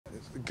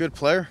Good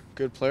player,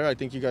 good player. I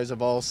think you guys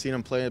have all seen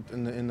him play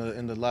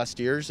in the last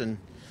years, and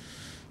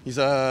he's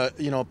a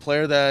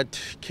player that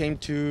came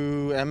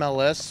to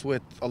MLS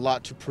with a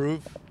lot to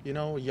prove.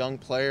 A young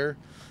player,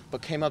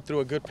 but came up through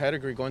a good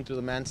pedigree, going through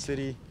the Man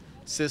City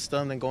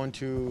system, then going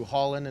to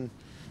Holland and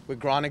with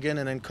Groningen,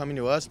 and then coming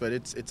to us. But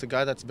it's a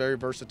guy that's very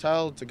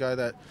versatile. It's a guy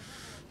that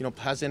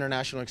has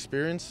international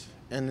experience,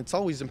 and it's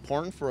always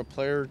important for a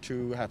player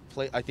to have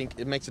played. I think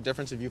it makes a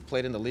difference if you've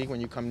played in the league when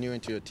you come new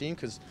into a team,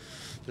 because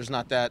there's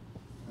not that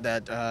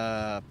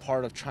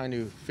part of trying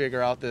to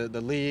figure out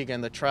the league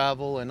and the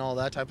travel and all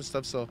that type of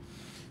stuff. So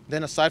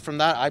then aside from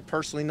that, I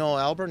personally know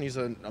Albert, and he's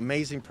an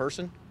amazing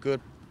person,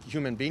 good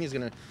human being. He's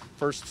going to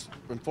first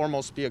and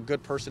foremost be a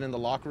good person in the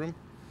locker room.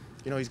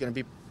 He's going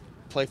to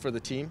play for the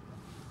team.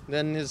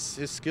 Then his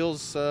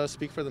skills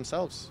speak for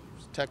themselves.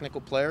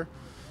 Technical player,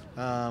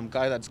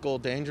 guy that's goal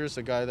dangerous,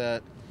 a guy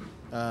that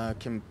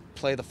can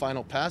play the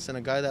final pass, and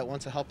a guy that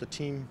wants to help the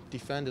team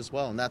defend as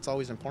well, and that's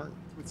always important.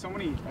 With so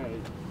many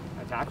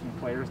attacking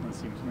players and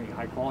so many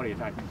high-quality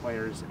attacking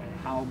players,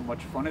 how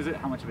much fun is it?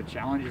 How much of a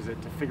challenge is it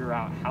to figure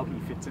out how he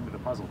fits into the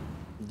puzzle?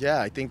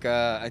 Yeah, I think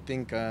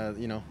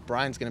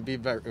Brian's going to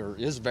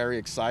be is very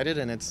excited,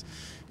 and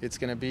it's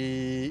going to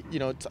be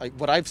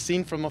what I've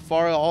seen from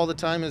afar all the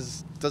time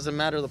is doesn't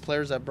matter the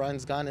players that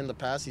Brian's gotten in the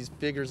past, he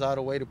figures out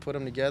a way to put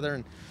them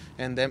together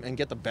and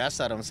get the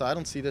best out of them. So I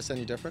don't see this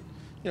any different.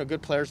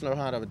 Good players know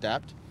how to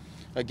adapt.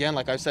 Again,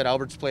 like I said,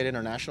 Albert's played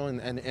international,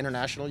 and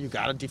international you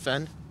got to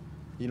defend.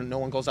 No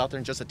one goes out there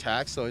and just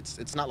attacks, so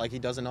it's not like he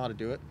doesn't know how to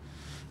do it.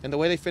 And the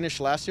way they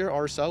finished last year,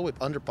 RSL,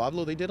 under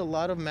Pablo, they did a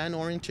lot of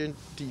man-oriented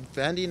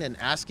defending and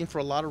asking for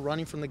a lot of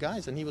running from the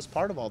guys, and he was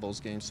part of all those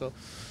games. So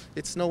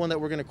it's no one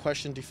that we're going to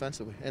question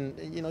defensively. And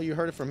you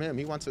heard it from him.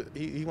 He wants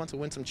to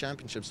win some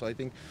championships. So I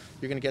think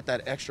you're going to get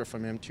that extra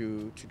from him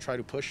to try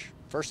to push.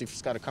 First,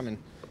 he's got to come and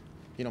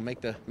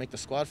make the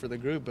squad for the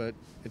group, but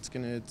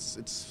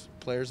it's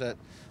players that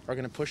are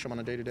going to push him on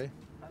a day-to-day.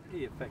 How did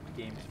he affect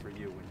games for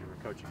you when you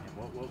were coaching him?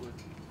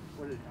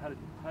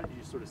 How did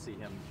you sort of see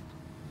him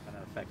kind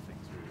of affect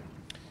things for you?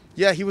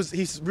 Yeah,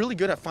 he's really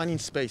good at finding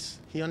space.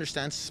 He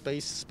understands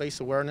space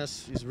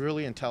awareness. He's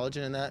really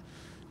intelligent in that.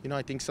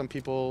 I think some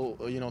people,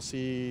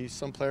 see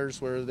some players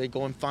where they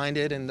go and find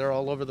it and they're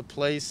all over the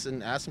place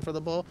and asking for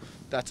the ball.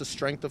 That's a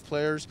strength of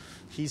players.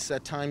 He's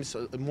at times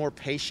more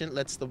patient,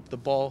 lets the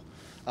ball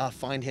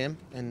find him,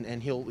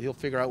 and he'll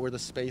figure out where the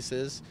space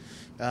is.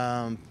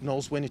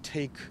 Knows when to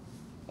take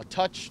a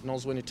touch,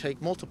 knows when to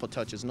take multiple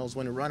touches, knows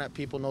when to run at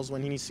people, knows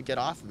when he needs to get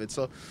off of it.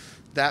 So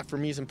that for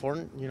me is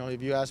important.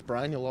 If you ask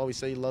Brian, he'll always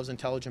say he loves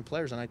intelligent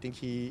players, and I think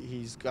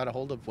he's got a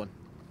hold of one.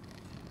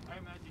 I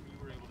imagine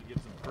you were able to give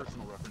some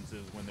personal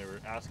references when they were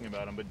asking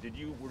about him, but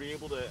were you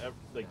able to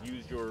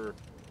use your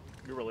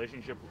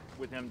relationship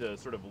with him to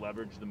sort of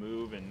leverage the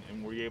move,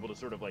 and were you able to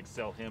sort of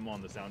sell him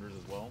on the Sounders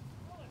as well?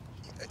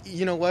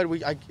 You know what?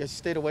 I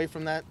stayed away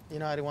from that. I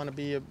didn't want to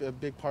be a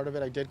big part of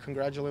it. I did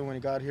congratulate him when he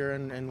got here,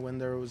 and when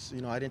there was,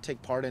 I didn't take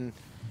part in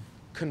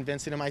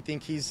convincing him. I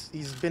think he's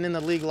been in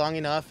the league long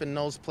enough and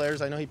knows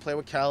players. I know he played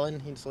with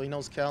Callan, so he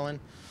knows Callan,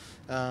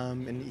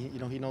 and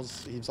he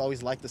knows he's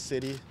always liked the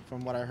city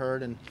from what I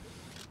heard.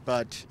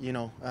 But he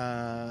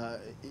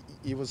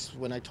was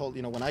when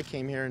I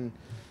came here and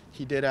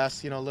he did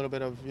ask a little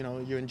bit of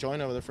you enjoying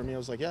over there. For me, I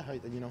was like, yeah,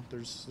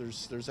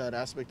 there's that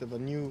aspect of a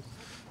new.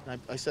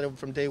 I said it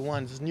from day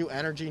one. There's new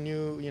energy,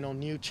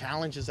 new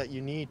challenges that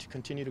you need to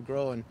continue to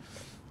grow,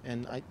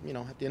 and at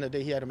the end of the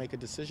day, he had to make a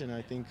decision. And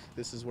I think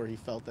this is where he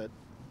felt that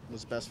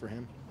was best for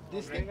him.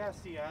 Llega a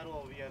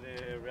Seattle vía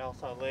de Real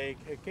Salt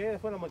Lake. ¿Qué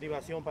fue la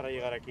motivación para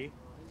llegar aquí?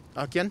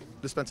 ¿A quién?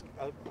 Dispensa.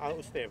 A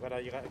usted para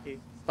llegar aquí.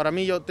 Para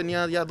mí, yo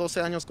tenía ya 12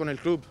 años con el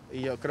club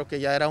y yo creo que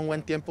ya era un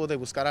buen tiempo de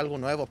buscar algo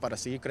nuevo para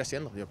seguir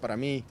creciendo. Para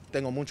mí,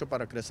 tengo mucho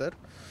para crecer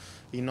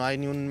y no hay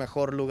ni un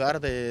mejor lugar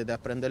de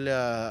aprenderle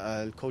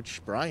al coach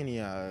Brian y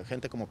a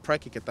gente como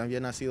Preki, que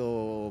también ha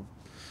sido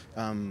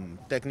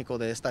técnico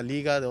de esta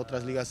liga, de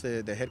otras ligas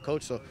de head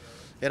coach. So,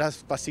 era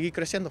para seguir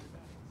creciendo.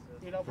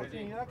 Y la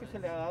oportunidad que se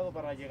le ha dado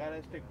para llegar a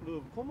este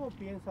club, ¿cómo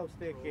piensa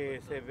usted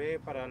que se ve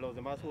para los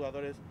demás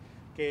jugadores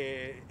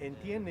que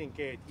entienden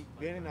que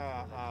vienen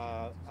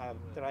a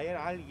traer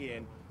a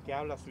alguien que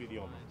habla su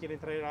idioma? Quieren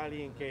traer a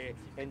alguien que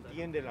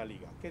entiende la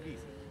liga. ¿Qué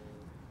dice?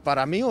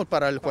 ¿Para mí o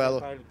para el jugador?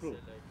 Para el club.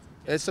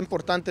 Es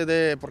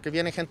importante porque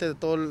viene gente de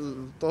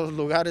todos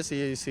lugares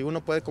y si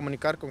uno puede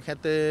comunicar con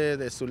gente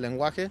de su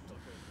lenguaje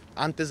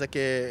antes de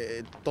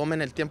que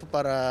tomen el tiempo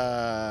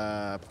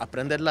para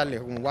aprender el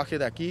lenguaje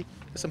de aquí,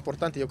 es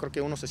importante. Yo creo que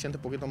uno se siente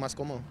un poquito más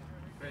cómodo.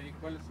 Freddy,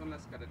 ¿cuáles son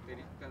las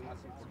características más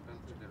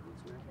importantes de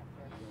Rusnák?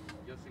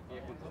 Yo sé que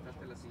ya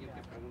contestaste la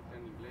siguiente pregunta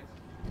en inglés,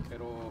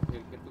 pero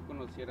el que tú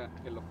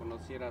que lo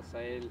conocieras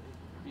a él,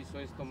 ¿hizo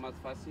esto más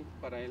fácil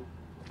para él?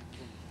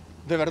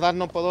 De verdad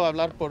no puedo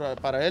hablar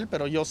para él,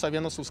 pero yo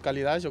sabiendo sus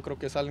calidades, yo creo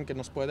que es alguien que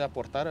nos puede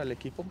aportar al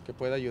equipo, que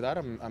puede ayudar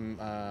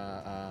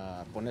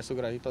a poner su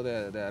granito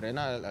de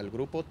arena al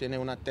grupo. Tiene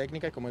una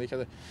técnica y como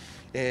dije,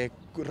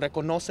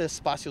 reconoce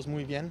espacios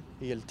muy bien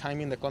y el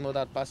timing de cuándo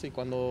dar pase y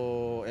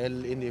cuándo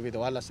él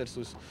individual hacer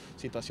sus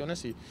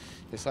situaciones. Y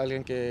es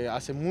alguien que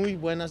hace muy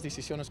buenas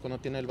decisiones cuando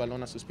tiene el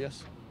balón a sus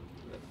pies.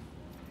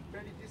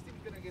 Freddy, this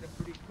team's going to get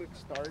a pretty quick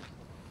start.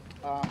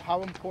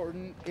 How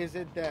important is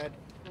it that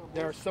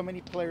there are so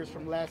many players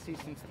from last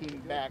season's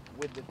team back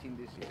with the team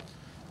this year?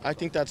 I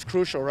think that's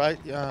crucial, right?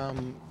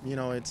 You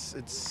know, it's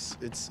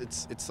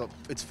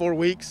 4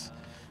 weeks.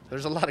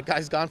 There's a lot of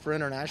guys gone for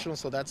international,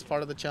 so that's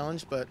part of the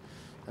challenge. But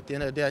at the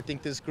end of the day, I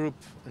think this group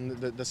and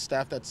the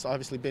staff that's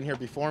obviously been here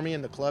before me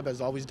and the club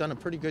has always done a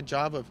pretty good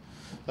job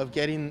of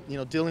getting, you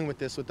know, dealing with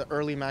this with the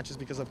early matches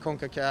because of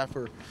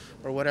CONCACAF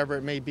or whatever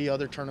it may be,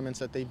 other tournaments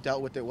that they've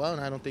dealt with it well,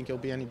 and I don't think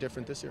it'll be any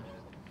different this year.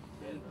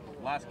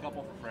 Last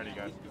couple for Freddie,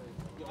 guys.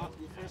 Your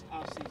first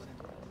off-season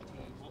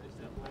team, what was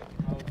that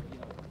like? How,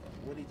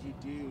 what did you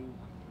do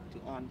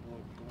to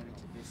onboard going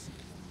into this season?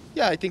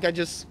 Yeah, I think I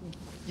just,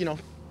 you know,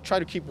 try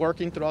to keep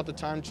working throughout the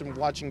time,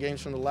 watching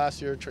games from the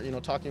last year, you know,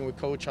 talking with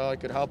coach how I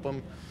could help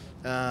him,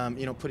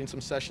 you know, putting some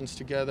sessions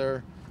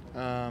together,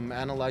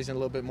 analyzing a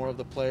little bit more of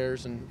the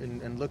players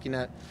and looking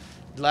at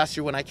last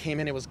year when I came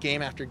in, it was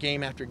game after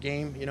game after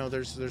game. You know,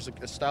 there's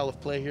a style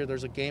of play here.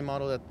 There's a game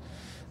model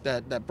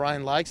that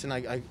Brian likes, and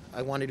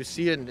I wanted to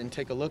see it and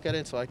take a look at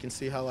it so I can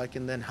see how I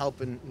can then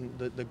help in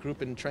the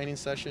group in training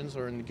sessions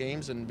or in the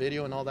games and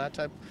video and all that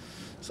type.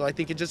 So I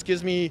think it just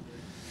gives me,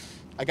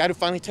 I got to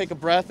finally take a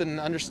breath and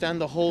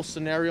understand the whole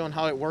scenario and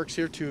how it works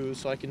here too,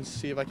 so I can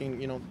see if I can,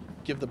 you know,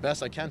 give the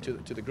best I can to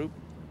the group.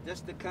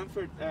 Just the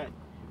comfort that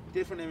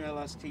different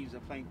MLS teams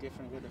are playing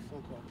different with a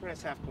full court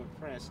press, half court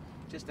press.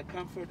 Just the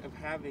comfort of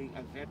having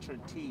a veteran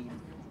team.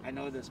 I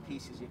know there's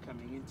pieces you're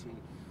coming into.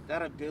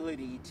 That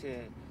ability to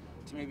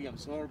maybe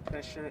absorb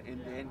pressure and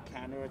then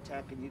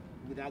counterattack, and you,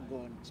 without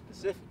going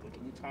specifically,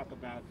 can you talk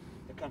about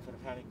the comfort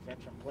of having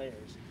veteran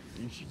players?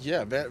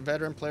 Yeah,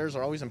 veteran players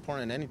are always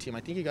important in any team.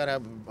 I think you got to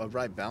have a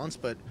right balance,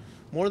 but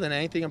more than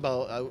anything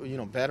about, you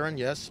know, veteran,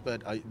 yes,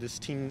 but this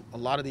team, a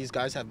lot of these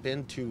guys have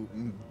been to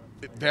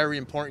very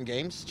important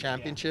games,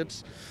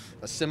 championships,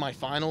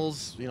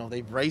 semifinals, you know,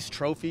 they've raced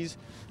trophies.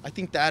 I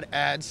think that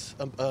adds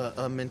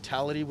a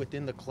mentality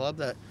within the club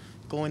that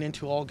going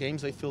into all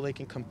games, they feel they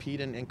can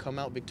compete and come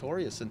out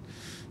victorious, and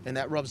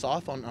that rubs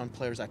off on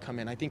players that come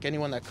in. I think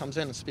anyone that comes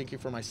in, and speaking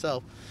for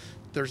myself,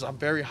 there's a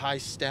very high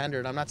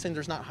standard. I'm not saying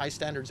there's not high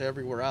standards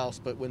everywhere else,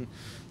 but when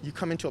you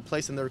come into a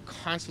place and they're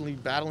constantly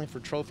battling for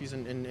trophies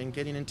and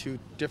getting into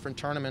different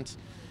tournaments,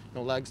 you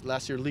know,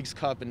 last year Leagues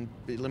Cup and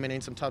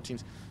eliminating some top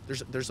teams,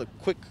 there's a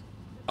quick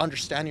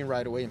understanding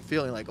right away and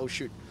feeling like, oh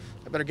shoot,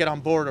 I better get on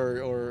board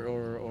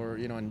or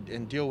you know,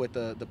 and deal with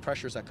the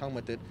pressures that come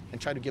with it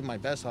and try to give my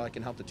best how I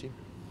can help the team.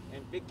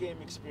 And big game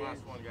experience.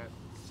 Last one, guys.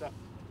 So,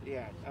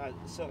 yeah.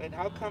 So, and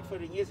how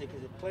comforting is it?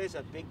 Because it plays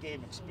a big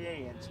game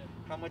experience.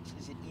 How much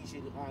is it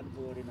easy to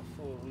onboard in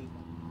a 4-week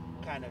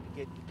kind of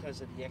get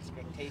because of the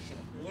expectation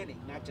of winning,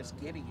 not just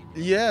getting it?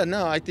 Yeah,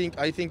 no, I think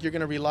you're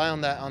going to rely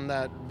on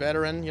that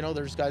veteran. You know,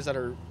 there's guys that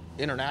are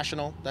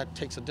international that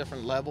takes a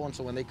different level, and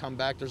so when they come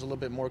back, there's a little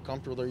bit more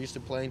comfortable. They're used to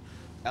playing.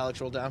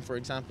 Alex Roldan, for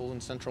example, in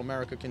Central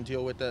America can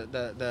deal with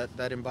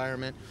that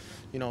environment.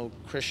 You know,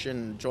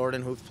 Christian,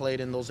 Jordan, who've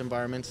played in those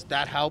environments,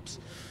 that helps.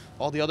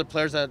 All the other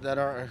players that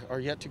are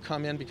yet to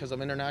come in because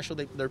of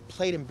international, they're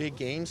played in big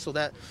games. So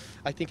that,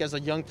 I think as a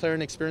young player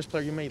and experienced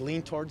player, you may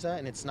lean towards that,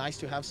 and it's nice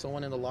to have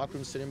someone in the locker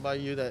room sitting by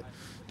you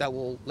that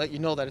will let you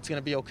know that it's going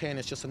to be okay and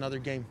it's just another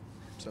game.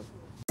 So.